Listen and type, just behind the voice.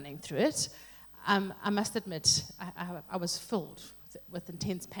going through it, I must admit, I was filled with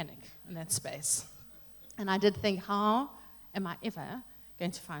intense panic in that space. And I did think, how am I ever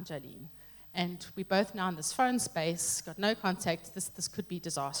going to find Jolene? And we both now in this phone space, got no contact, this could be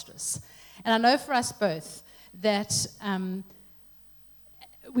disastrous. And I know for us both that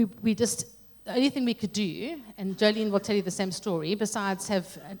we just, the only thing we could do, and Jolene will tell you the same story, besides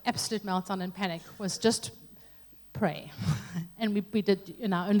have an absolute meltdown and panic, was just pray. And we did,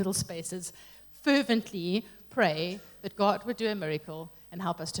 in our own little spaces, fervently pray that God would do a miracle and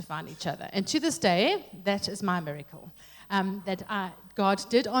help us to find each other. And to this day, that is my miracle. God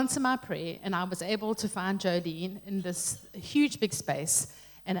did answer my prayer, and I was able to find Jolene in this huge big space.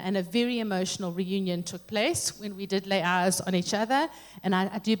 And a very emotional reunion took place when we did lay eyes on each other, and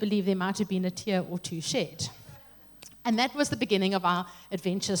I do believe there might have been a tear or two shed. And that was the beginning of our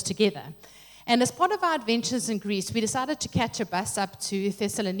adventures together. And as part of our adventures in Greece, we decided to catch a bus up to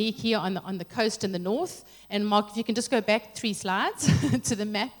Thessaloniki on the coast in the north. And Mark, if you can just go back 3 slides to the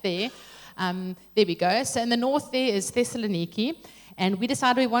map there. There we go. So in the north there is Thessaloniki. And we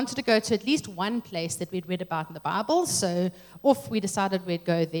decided we wanted to go to at least one place that we'd read about in the Bible. So we decided we'd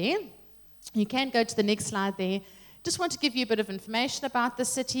go there. You can go to the next slide there. Just want to give you a bit of information about the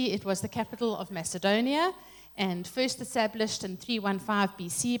city. It was the capital of Macedonia and first established in 315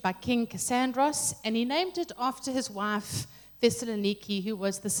 BC by King Cassandros. And he named it after his wife, Thessaloniki, who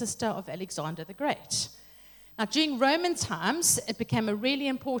was the sister of Alexander the Great. Now, during Roman times, it became a really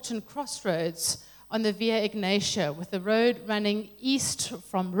important crossroads on the Via Egnatia, with the road running east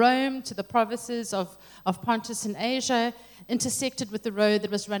from Rome to the provinces of Pontus in Asia, intersected with the road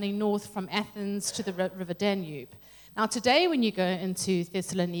that was running north from Athens to the river Danube. Now, today, when you go into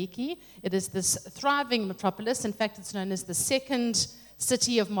Thessaloniki, it is this thriving metropolis. In fact, it's known as the second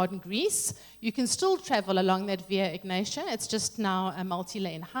city of modern Greece. You can still travel along that Via Egnatia. It's just now a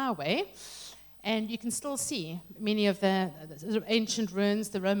multi-lane highway. And you can still see many of the ancient ruins,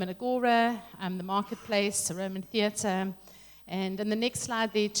 the Roman Agora, the marketplace, the Roman theatre. And in the next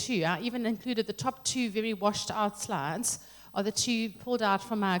slide there too, I even included the top 2 very washed out slides are the 2 pulled out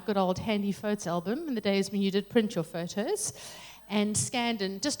from our good old handy photo album in the days when you did print your photos and scanned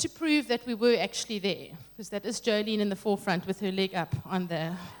in, just to prove that we were actually there, because that is Jolene in the forefront with her leg up on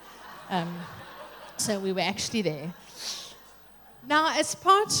the... so we were actually there. Now, as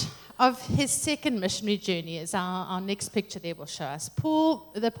part of his second missionary journey, as our next picture there will show us,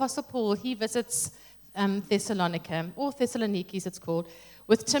 Paul, the Apostle Paul, he visits Thessalonica, or Thessaloniki as it's called,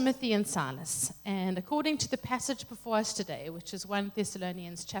 with Timothy and Silas. And according to the passage before us today, which is 1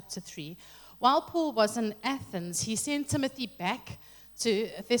 Thessalonians chapter 3, while Paul was in Athens, he sent Timothy back to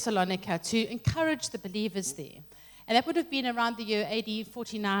Thessalonica to encourage the believers there. And that would have been around the year AD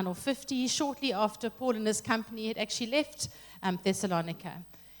 49 or 50, shortly after Paul and his company had actually left Thessalonica.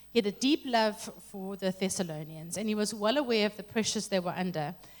 He had a deep love for the Thessalonians, and he was well aware of the pressures they were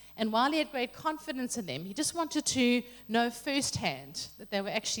under. And while he had great confidence in them, he just wanted to know firsthand that they were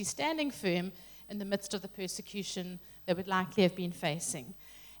actually standing firm in the midst of the persecution they would likely have been facing.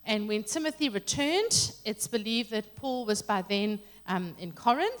 And when Timothy returned, it's believed that Paul was by then in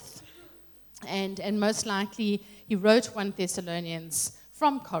Corinth, and most likely he wrote 1 Thessalonians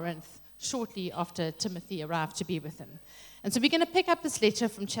from Corinth shortly after Timothy arrived to be with him. And so we're going to pick up this letter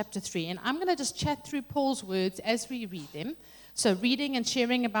from chapter 3, and I'm going to just chat through Paul's words as we read them. So reading and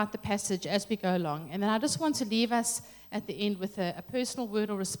sharing about the passage as we go along. And then I just want to leave us at the end with a personal word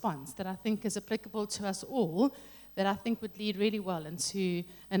or response that I think is applicable to us all, that I think would lead really well into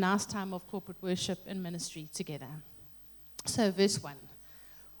a nice time of corporate worship and ministry together. So verse 1.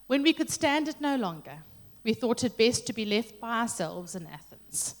 When we could stand it no longer, we thought it best to be left by ourselves in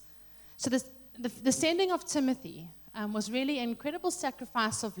Athens. So the sending of Timothy was really an incredible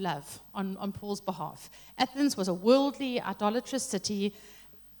sacrifice of love on Paul's behalf. Athens was a worldly, idolatrous city.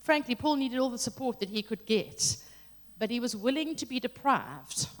 Frankly, Paul needed all the support that he could get, but he was willing to be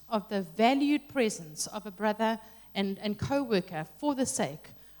deprived of the valued presence of a brother and co-worker for the sake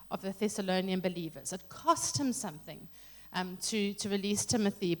of the Thessalonian believers. It cost him something to release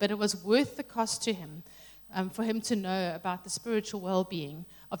Timothy, but it was worth the cost to him for him to know about the spiritual well-being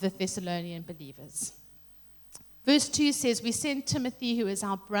of the Thessalonian believers. Verse 2 says, we send Timothy, who is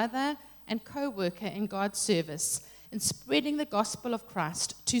our brother and co-worker in God's service, in spreading the gospel of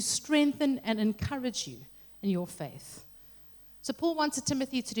Christ, to strengthen and encourage you in your faith. So Paul wanted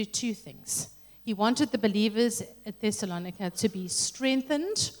Timothy to do 2 things. He wanted the believers at Thessalonica to be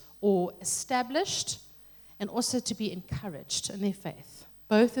strengthened or established, and also to be encouraged in their faith.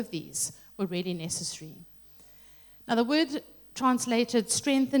 Both of these were really necessary. Now, the word translated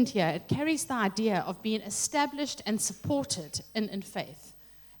strengthened here, it carries the idea of being established and supported in faith.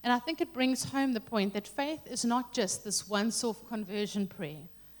 And I think it brings home the point that faith is not just this once-off conversion prayer.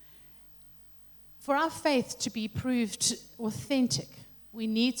 For our faith to be proved authentic, we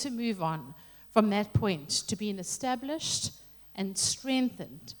need to move on from that point to being established and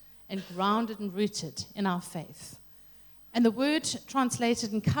strengthened and grounded and rooted in our faith. And the word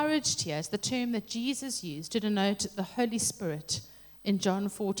translated encouraged here is the term that Jesus used to denote the Holy Spirit in John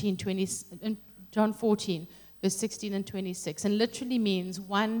 14, verse 16 and 26, and literally means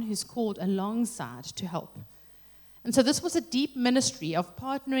one who's called alongside to help. And so this was a deep ministry of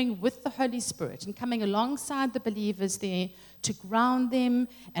partnering with the Holy Spirit and coming alongside the believers there to ground them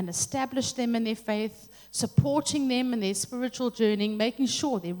and establish them in their faith, supporting them in their spiritual journey, making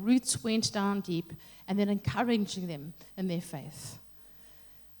sure their roots went down deep, and then encouraging them in their faith.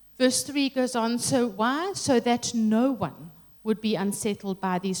 Verse 3 goes on, so why? So that no one would be unsettled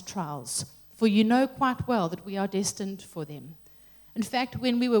by these trials, for you know quite well that we are destined for them. In fact,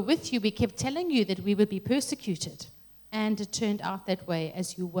 when we were with you, we kept telling you that we would be persecuted, and it turned out that way,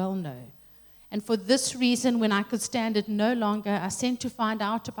 as you well know. And for this reason, when I could stand it no longer, I sent to find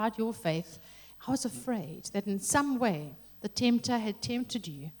out about your faith. I was afraid that in some way the tempter had tempted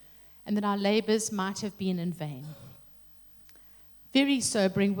you, and that our labors might have been in vain. Very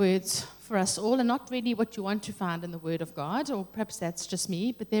sobering words for us all, and not really what you want to find in the Word of God, or perhaps that's just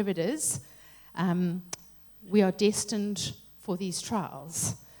me, but there it is. We are destined for these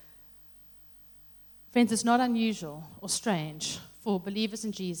trials. Friends, it's not unusual or strange for believers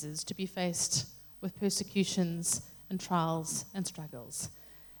in Jesus to be faced with persecutions and trials and struggles.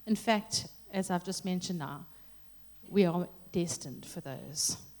 In fact, as I've just mentioned now, we are destined for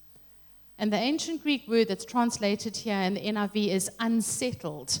those. And the ancient Greek word that's translated here in the NIV is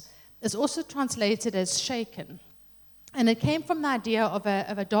unsettled, is also translated as shaken. And it came from the idea of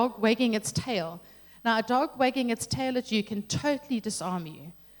a dog wagging its tail. Now, a dog wagging its tail at you can totally disarm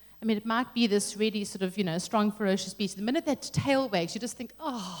you. I mean, it might be this really sort of, strong, ferocious beast. The minute that tail wags, you just think,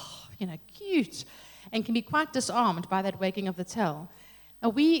 oh, cute, and can be quite disarmed by that wagging of the tail. Now,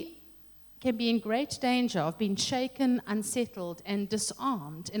 we can be in great danger of being shaken, unsettled, and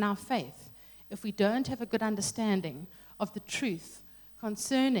disarmed in our faith if we don't have a good understanding of the truth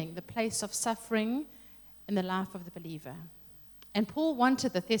concerning the place of suffering in the life of the believer. And Paul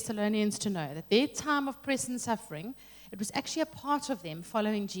wanted the Thessalonians to know that their time of present suffering, it was actually a part of them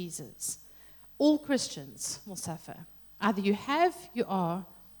following Jesus. All Christians will suffer. Either you have, you are,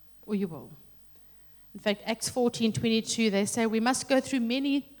 or you will. In fact, Acts 14:22, they say we must go through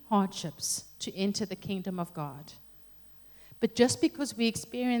many hardships to enter the kingdom of God. But just because we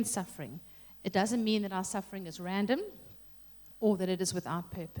experience suffering, it doesn't mean that our suffering is random or that it is without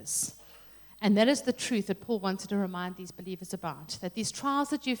purpose. And that is the truth that Paul wanted to remind these believers about, that these trials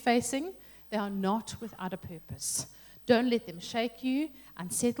that you're facing, they are not without a purpose. Don't let them shake you,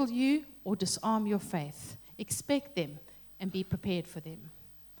 unsettle you, or disarm your faith. Expect them and be prepared for them.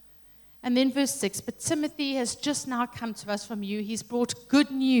 And then verse 6, but Timothy has just now come to us from you. He's brought good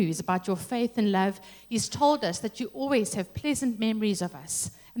news about your faith and love. He's told us that you always have pleasant memories of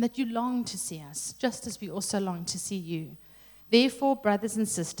us and that you long to see us, just as we also long to see you. Therefore, brothers and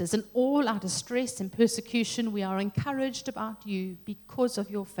sisters, in all our distress and persecution, we are encouraged about you because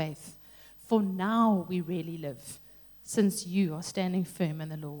of your faith. For now we really live, since you are standing firm in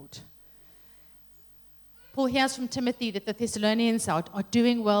the Lord. Paul hears from Timothy that the Thessalonians are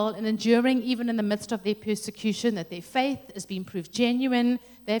doing well and enduring even in the midst of their persecution, that their faith has been proved genuine.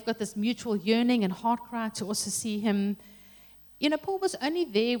 They've got this mutual yearning and heart cry to also see him. Paul was only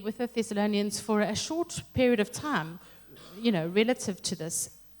there with the Thessalonians for a short period of time, relative to this.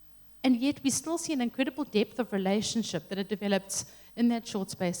 And yet we still see an incredible depth of relationship that had developed in that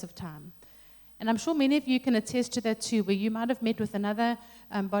short space of time. And I'm sure many of you can attest to that too, where you might have met with another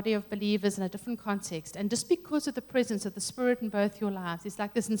body of believers in a different context. And just because of the presence of the Spirit in both your lives, it's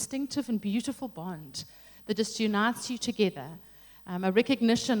like this instinctive and beautiful bond that just unites you together. A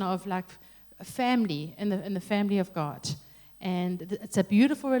recognition of like a family in the family of God. And it's a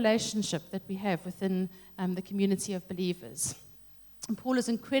beautiful relationship that we have within the community of believers. And Paul is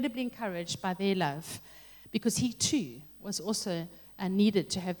incredibly encouraged by their love because he too was also needed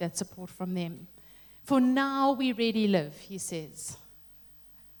to have that support from them. For now we really live, he says.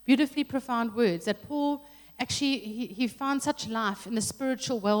 Beautifully profound words that Paul actually, he found such life in the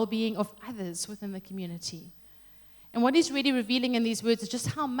spiritual well-being of others within the community. And what he's really revealing in these words is just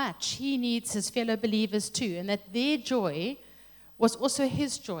how much he needs his fellow believers too, and that their joy was also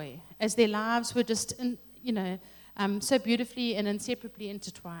his joy, as their lives were just, so beautifully and inseparably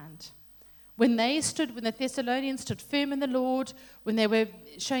intertwined. When the Thessalonians stood firm in the Lord, when they were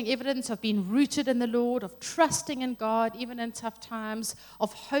showing evidence of being rooted in the Lord, of trusting in God, even in tough times,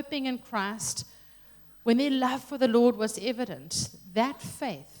 of hoping in Christ, when their love for the Lord was evident, that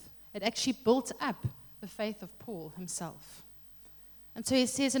faith, it actually built up the faith of Paul himself. And so he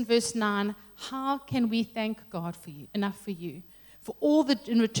says in verse 9, how can we thank God enough for you,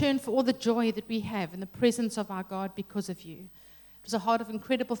 in return for all the joy that we have in the presence of our God because of you? It was a heart of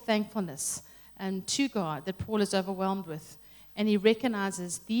incredible thankfulness to God that Paul is overwhelmed with. And he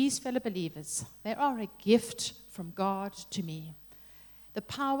recognizes these fellow believers, they are a gift from God to me. The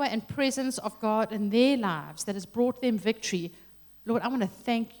power and presence of God in their lives that has brought them victory, Lord, I want to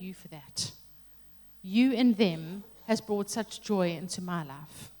thank you for that. You in them has brought such joy into my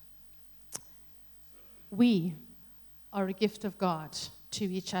life. We are a gift of God to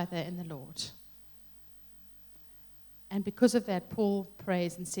each other in the Lord. And because of that, Paul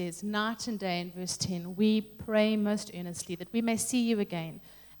prays and says, night and day in verse 10, we pray most earnestly that we may see you again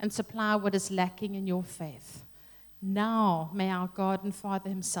and supply what is lacking in your faith. Now may our God and Father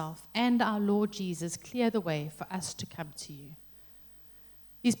himself and our Lord Jesus clear the way for us to come to you.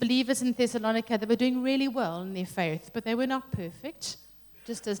 These believers in Thessalonica, they were doing really well in their faith, but they were not perfect,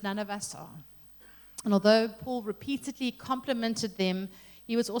 just as none of us are. And although Paul repeatedly complimented them,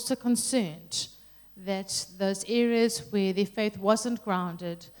 he was also concerned that those areas where their faith wasn't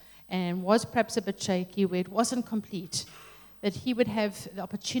grounded and was perhaps a bit shaky, where it wasn't complete, that he would have the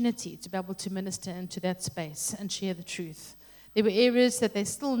opportunity to be able to minister into that space and share the truth. There were areas that they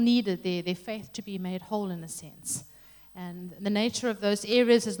still needed their faith to be made whole in a sense. And the nature of those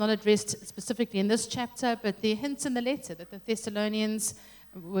areas is not addressed specifically in this chapter, but there are hints in the letter that the Thessalonians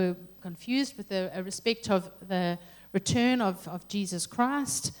were confused with the respect of the return of Jesus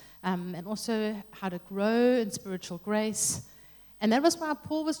Christ, and also how to grow in spiritual grace. And that was why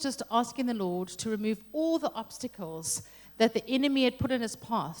Paul was just asking the Lord to remove all the obstacles that the enemy had put in his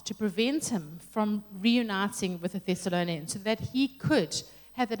path to prevent him from reuniting with the Thessalonians, so that he could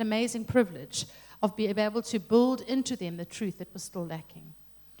have that amazing privilege of being able to build into them the truth that was still lacking.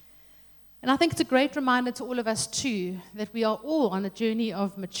 And I think it's a great reminder to all of us too that we are all on a journey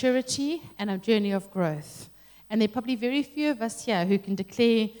of maturity and a journey of growth. And there are probably very few of us here who can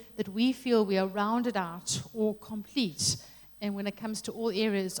declare that we feel we are rounded out or complete, and when it comes to all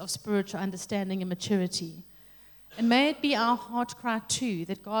areas of spiritual understanding and maturity. And may it be our heart cry too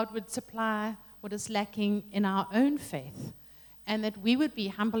that God would supply what is lacking in our own faith, and that we would be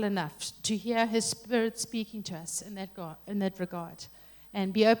humble enough to hear his Spirit speaking to us in that regard,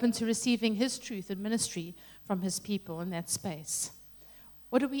 and be open to receiving his truth and ministry from his people in that space.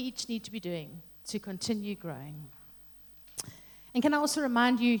 What do we each need to be doing to continue growing? And can I also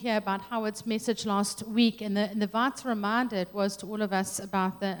remind you here about Howard's message last week, and the vital reminder it was to all of us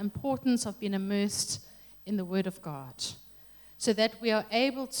about the importance of being immersed in the Word of God, so that we are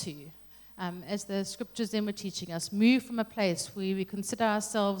able to, as the scriptures then were teaching us, move from a place where we consider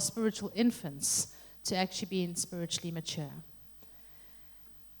ourselves spiritual infants to actually being spiritually mature.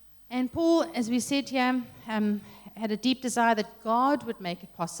 And Paul, as we said here, had a deep desire that God would make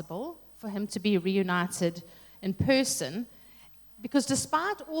it possible for him to be reunited in person, because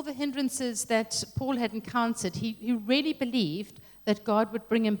despite all the hindrances that Paul had encountered, he really believed that God would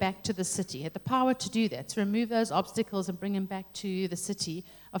bring him back to the city. He had the power to do that, to remove those obstacles and bring him back to the city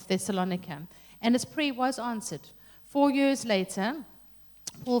of Thessalonica. And his prayer was answered. 4 years later,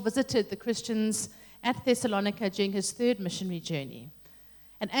 Paul visited the Christians at Thessalonica during his third missionary journey.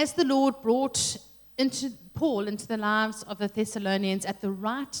 And as the Lord brought Paul into the lives of the Thessalonians at the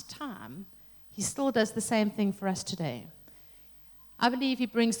right time, he still does the same thing for us today. I believe he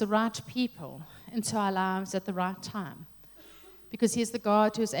brings the right people into our lives at the right time, because he is the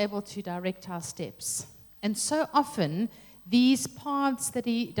God who is able to direct our steps. And so often, these paths that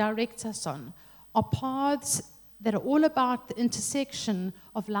he directs us on are paths that are all about the intersection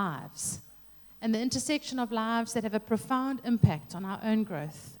of lives, and the intersection of lives that have a profound impact on our own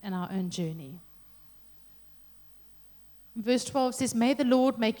growth and our own journey. Verse 12 says, "May the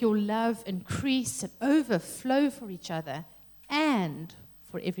Lord make your love increase and overflow for each other and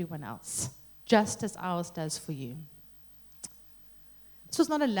for everyone else, just as ours does for you." This was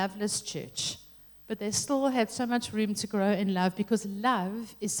not a loveless church, but they still had so much room to grow in love, because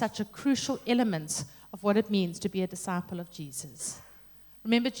love is such a crucial element of what it means to be a disciple of Jesus.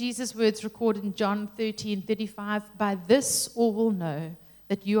 Remember Jesus' words recorded in John 13:35, "By this all will know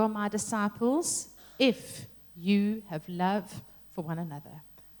that you are my disciples, if you have love for one another."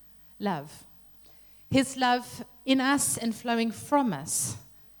 Love. His love in us and flowing from us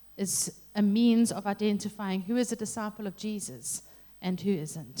is a means of identifying who is a disciple of Jesus and who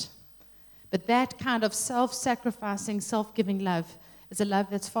isn't. But that kind of self-sacrificing, self-giving love is a love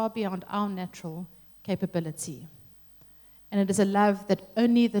that's far beyond our natural capability. And it is a love that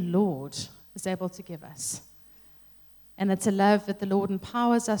only the Lord is able to give us. And it's a love that the Lord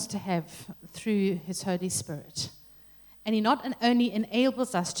empowers us to have through His Holy Spirit. And He not only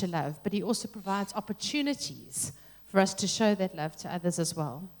enables us to love, but He also provides opportunities for us to show that love to others as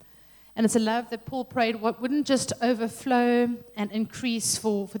well. And it's a love that Paul prayed what wouldn't just overflow and increase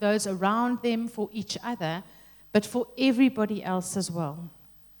for those around them, for each other, but for everybody else as well.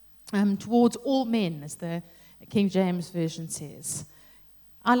 Towards all men, as the King James Version says.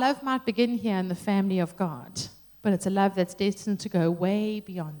 Our love might begin here in the family of God, but it's a love that's destined to go way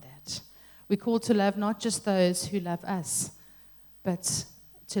beyond that. We're called to love not just those who love us, but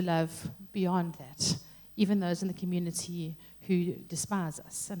to love beyond that, even those in the community who despise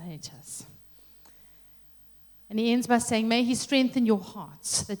us and hate us. And he ends by saying, may He strengthen your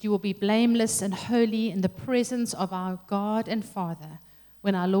hearts, that you will be blameless and holy in the presence of our God and Father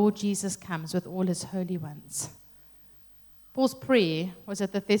when our Lord Jesus comes with all His holy ones. Paul's prayer was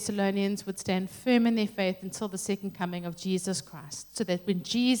that the Thessalonians would stand firm in their faith until the second coming of Jesus Christ, so that when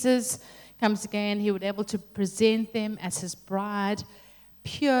Jesus comes again, He would be able to present them as His bride,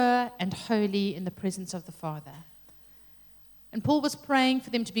 pure and holy in the presence of the Father. And Paul was praying for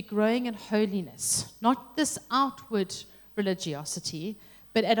them to be growing in holiness, not this outward religiosity,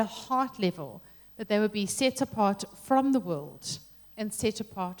 but at a heart level, that they would be set apart from the world and set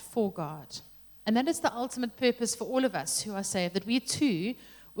apart for God. And that is the ultimate purpose for all of us who are saved, that we too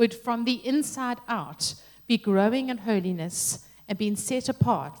would from the inside out be growing in holiness and being set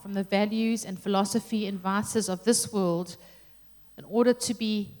apart from the values and philosophy and vices of this world in order to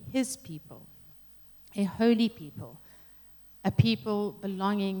be His people, a holy people, a people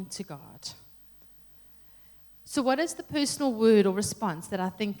belonging to God. So what is the personal word or response that I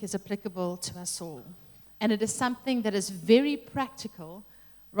think is applicable to us all? And it is something that is very practical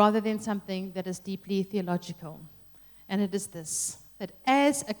rather than something that is deeply theological. And it is this, that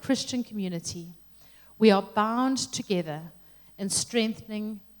as a Christian community, we are bound together in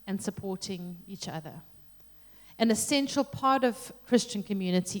strengthening and supporting each other. An essential part of Christian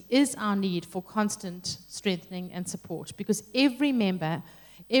community is our need for constant strengthening and support, because every member,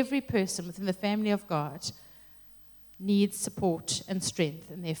 every person within the family of God needs support and strength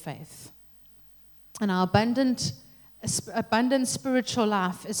in their faith. And our abundant spiritual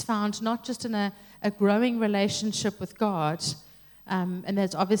life is found not just in a growing relationship with God, and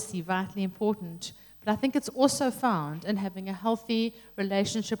that's obviously vitally important, but I think it's also found in having a healthy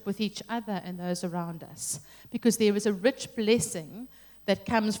relationship with each other and those around us, because there is a rich blessing that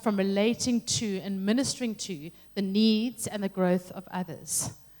comes from relating to and ministering to the needs and the growth of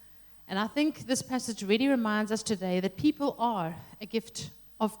others. And I think this passage really reminds us today that people are a gift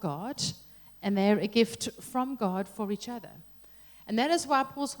of God, and they're a gift from God for each other. And that is why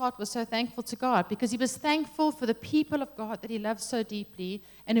Paul's heart was so thankful to God, because he was thankful for the people of God that he loved so deeply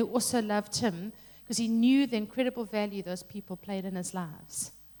and who also loved him, because he knew the incredible value those people played in his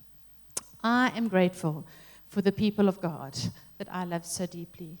lives. I am grateful for the people of God that I love so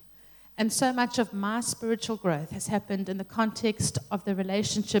deeply. And so much of my spiritual growth has happened in the context of the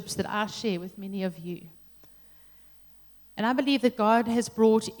relationships that I share with many of you. And I believe that God has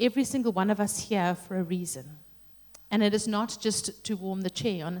brought every single one of us here for a reason. And it is not just to warm the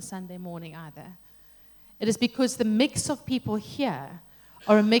chair on a Sunday morning either. It is because the mix of people here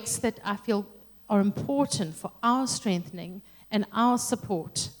are a mix that I feel are important for our strengthening and our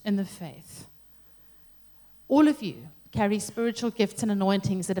support in the faith. All of you carry spiritual gifts and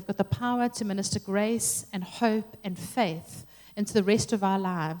anointings that have got the power to minister grace and hope and faith into the rest of our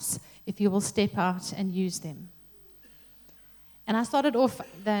lives if you will step out and use them. And I started off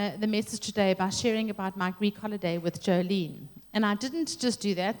the message today by sharing about my Greek holiday with Jolene. And I didn't just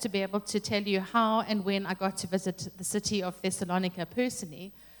do that to be able to tell you how and when I got to visit the city of Thessalonica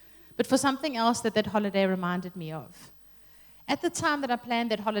personally, but for something else that holiday reminded me of. At the time that I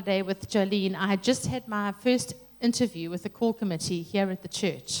planned that holiday with Jolene, I had just had my first interview with the call committee here at the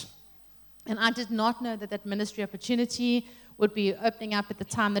church. And I did not know that ministry opportunity would be opening up at the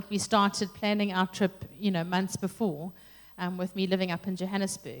time that we started planning our trip, months before, with me living up in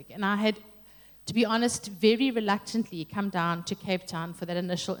Johannesburg. And I had, to be honest, very reluctantly come down to Cape Town for that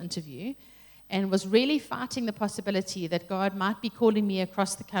initial interview, and was really fighting the possibility that God might be calling me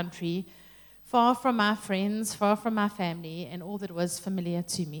across the country, far from my friends, far from my family, and all that was familiar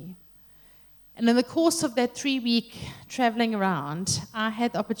to me. And in the course of that 3-week traveling around, I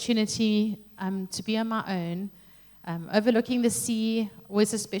had the opportunity to be on my own overlooking the sea,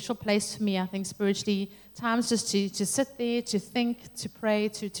 always a special place for me, I think, spiritually. Times just to sit there, to think, to pray,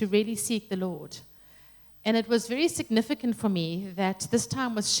 to really seek the Lord. And it was very significant for me that this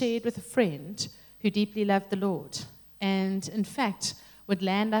time was shared with a friend who deeply loved the Lord. And in fact, would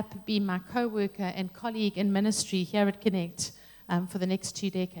land up being my co-worker and colleague in ministry here at Connect for the next 2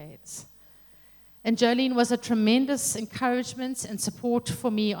 decades. And Jolene was a tremendous encouragement and support for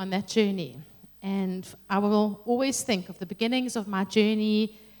me on that journey. And I will always think of the beginnings of my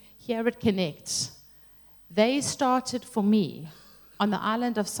journey here at Connect. They started for me on the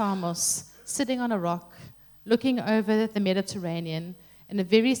island of Samos, sitting on a rock, looking over the Mediterranean in a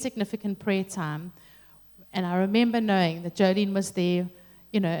very significant prayer time. And I remember knowing that Jolene was there,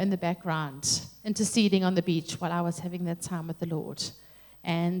 in the background, interceding on the beach while I was having that time with the Lord.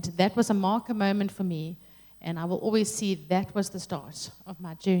 And that was a marker moment for me, and I will always see that was the start of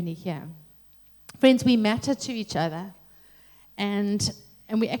my journey here. Friends, we matter to each other, and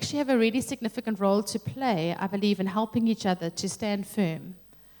we actually have a really significant role to play, I believe, in helping each other to stand firm.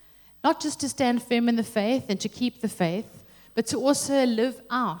 Not just to stand firm in the faith and to keep the faith, but to also live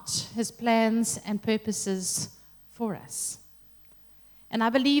out His plans and purposes for us. And I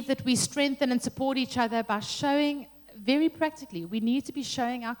believe that we strengthen and support each other by showing, very practically, we need to be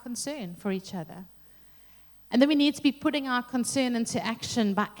showing our concern for each other. And then we need to be putting our concern into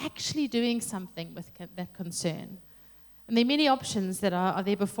action by actually doing something with that concern. And there are many options that are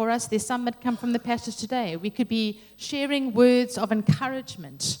there before us. There's some that come from the passage today. We could be sharing words of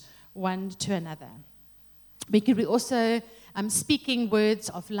encouragement one to another. We could be also speaking words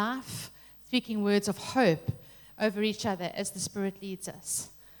of life, speaking words of hope over each other as the Spirit leads us.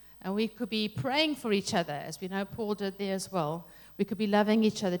 And we could be praying for each other, as we know Paul did there as well. We could be loving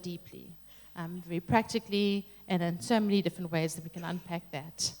each other deeply, very practically, and in so many different ways that we can unpack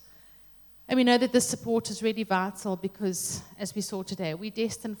that. And we know that this support is really vital because, as we saw today, we're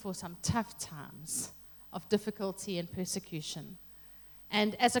destined for some tough times of difficulty and persecution.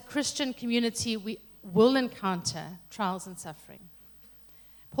 And as a Christian community, we will encounter trials and suffering.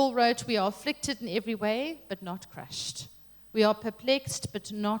 Paul wrote, "We are afflicted in every way, but not crushed. We are perplexed,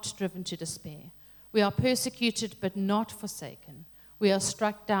 but not driven to despair. We are persecuted, but not forsaken. We are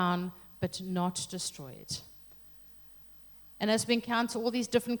struck down, but not destroyed." And as we encounter all these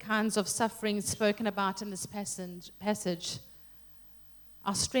different kinds of suffering spoken about in this passage,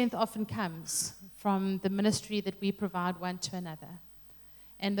 our strength often comes from the ministry that we provide one to another.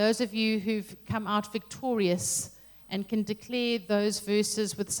 And those of you who've come out victorious and can declare those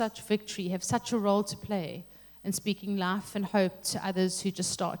verses with such victory have such a role to play in speaking life and hope to others who are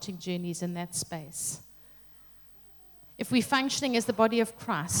just starting journeys in that space. If we're functioning as the body of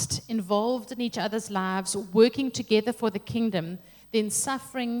Christ, involved in each other's lives, working together for the kingdom, then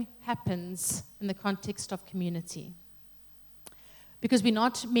suffering happens in the context of community. Because we're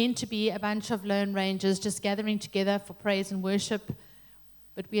not meant to be a bunch of lone rangers just gathering together for praise and worship,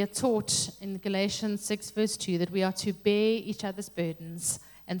 but we are taught in Galatians 6 verse 2 that we are to bear each other's burdens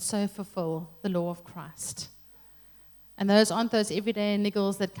and so fulfill the law of Christ. And those aren't those everyday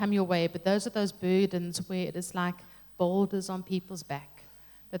niggles that come your way, but those are those burdens where it is like boulders on people's back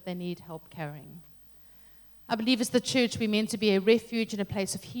that they need help carrying. I believe as the church we're meant to be a refuge and a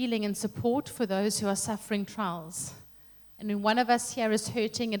place of healing and support for those who are suffering trials. And when one of us here is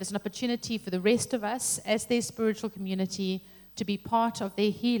hurting, it is an opportunity for the rest of us as their spiritual community to be part of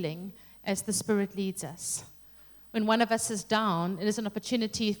their healing as the Spirit leads us. When one of us is down, it is an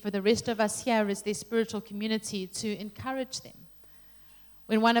opportunity for the rest of us here as their spiritual community to encourage them.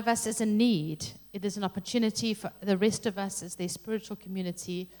 When one of us is in need, it is an opportunity for the rest of us as their spiritual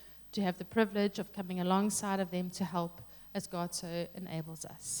community to have the privilege of coming alongside of them to help as God so enables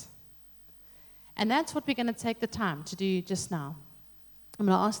us. And that's what we're going to take the time to do just now. I'm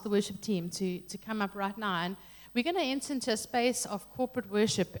going to ask the worship team to come up right now, and we're going to enter into a space of corporate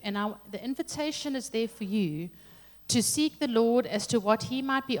worship, and the invitation is there for you to seek the Lord as to what He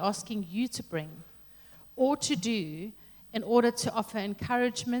might be asking you to bring or to do in order to offer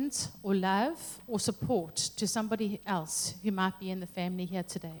encouragement or love or support to somebody else who might be in the family here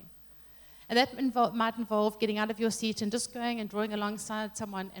today. And that might involve getting out of your seat and just going and drawing alongside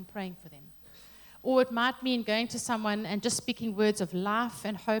someone and praying for them. Or it might mean going to someone and just speaking words of life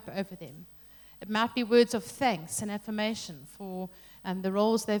and hope over them. It might be words of thanks and affirmation for the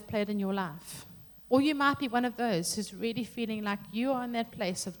roles they've played in your life. Or you might be one of those who's really feeling like you are in that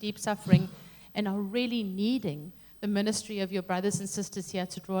place of deep suffering and are really needing the ministry of your brothers and sisters here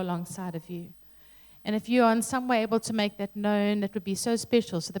to draw alongside of you. And if you are in some way able to make that known, that would be so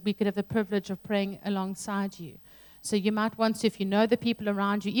special so that we could have the privilege of praying alongside you. So you might want to, if you know the people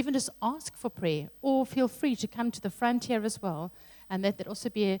around you, even just ask for prayer, or feel free to come to the front here as well. And that also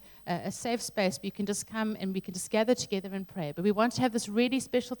be a safe space where you can just come and we can just gather together and pray. But we want to have this really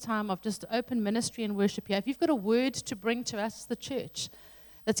special time of just open ministry and worship here. If you've got a word to bring to us, the church,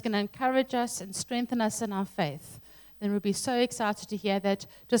 that's going to encourage us and strengthen us in our faith, then we'll be so excited to hear that.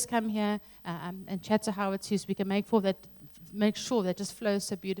 Just come here and chat to Howard too, so we can make sure that just flows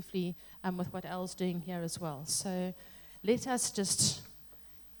so beautifully with what Elle's doing here as well. So let us just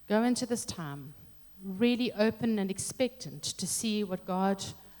go into this time really open and expectant to see what God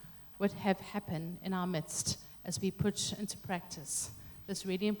would have happen in our midst as we put into practice this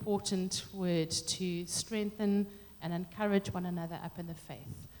really important word to strengthen and encourage one another up in the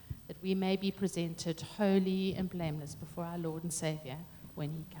faith, that we may be presented holy and blameless before our Lord and Savior when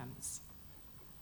He comes.